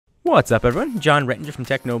What's up everyone, John Rettinger from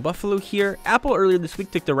Techno Buffalo here. Apple earlier this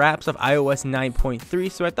week took the wraps off iOS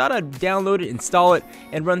 9.3, so I thought I'd download it, install it,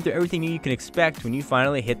 and run through everything you can expect when you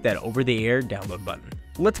finally hit that over-the-air download button.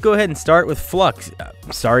 Let's go ahead and start with Flux,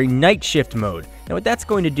 night shift mode. Now what that's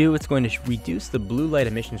going to do, it's going to reduce the blue light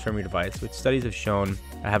emissions from your device, which studies have shown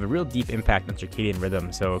have a real deep impact on circadian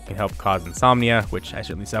rhythm, so it can help cause insomnia, which I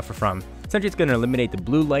certainly suffer from. Essentially it's going to eliminate the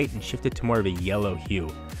blue light and shift it to more of a yellow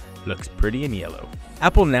hue. Looks pretty in yellow.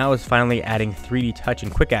 Apple now is finally adding 3D touch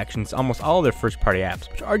and quick actions to almost all of their first-party apps,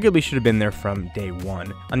 which arguably should have been there from day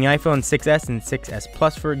one. On the iPhone 6s and 6s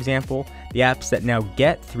Plus, for example, the apps that now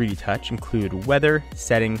get 3D touch include weather,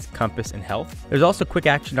 settings, compass, and health. There's also quick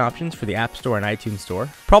action options for the App Store and iTunes Store.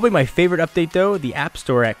 Probably my favorite update though, the App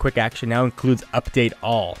Store at Quick Action now includes Update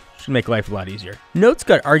All. Should make life a lot easier. Notes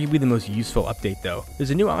got arguably the most useful update though.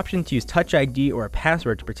 There's a new option to use Touch ID or a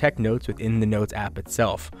password to protect notes within the Notes app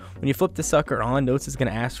itself. When you flip the sucker on, Notes is going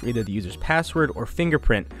to ask for either the user's password or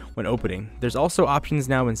fingerprint when opening. There's also options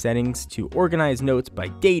now in settings to organize notes by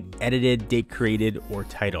date, edited, date created, or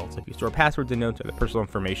title. So if you store passwords in Notes or the personal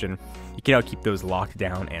information, you can now keep those locked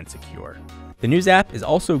down and secure. The News app is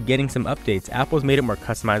also getting some updates. Apple's made it more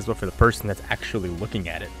customizable for the person that's actually looking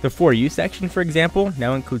at it. The For You section, for example,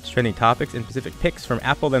 now includes trending topics and specific picks from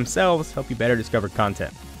Apple themselves to help you better discover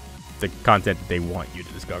content. The content that they want you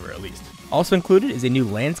to discover, at least. Also included is a new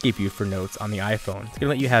landscape view for Notes on the iPhone. It's going to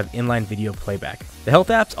let you have inline video playback. The Health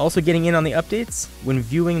app's also getting in on the updates. When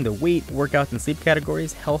viewing the weight, workouts, and sleep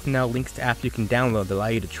categories, Health now links to apps you can download that allow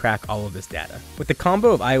you to track all of this data. With the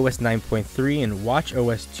combo of iOS 9.3 and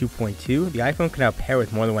watchOS 2.2, the iPhone can now pair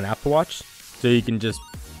with more than one Apple Watch, so you can just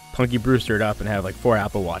Punky Brewster it up and have like 4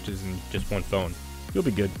 Apple Watches in just one phone. You'll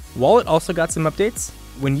be good. Wallet also got some updates.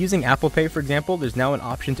 When using Apple Pay, for example, there's now an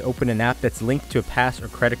option to open an app that's linked to a pass or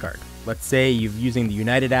credit card. Let's say you're using the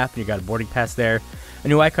United app and you got a boarding pass there. A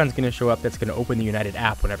new icon is going to show up that's going to open the United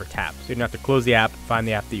app whenever tapped. So you don't have to close the app, find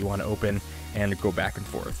the app that you want to open, and go back and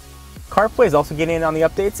forth. CarPlay is also getting in on the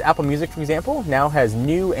updates. Apple Music, for example, now has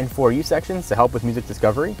new and For You sections to help with music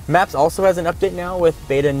discovery. Maps also has an update now with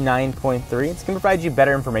beta 9.3. It's going to provide you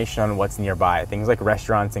better information on what's nearby. Things like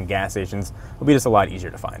restaurants and gas stations will be just a lot easier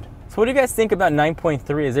to find. So what do you guys think about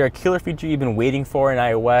 9.3? Is there a killer feature you've been waiting for in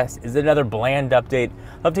iOS? Is it another bland update?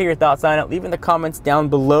 Love to hear your thoughts on it. Leave in the comments down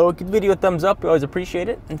below. Give the video a thumbs up. We always appreciate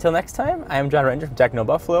it. Until next time, I am John Rettinger from Techno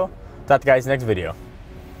Buffalo. Talk to you guys in the next video.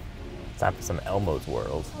 Time for some Elmo's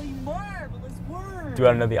World. Do you want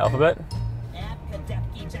to know the alphabet?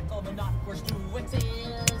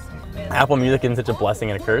 Apple Music isn't such a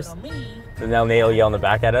blessing and a curse. So now they'll yell in the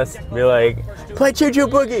back at us. Be like, play Choo Choo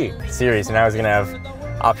Boogie! Serious, and now he's going to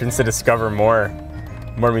have options to discover more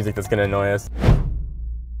music that's going to annoy us.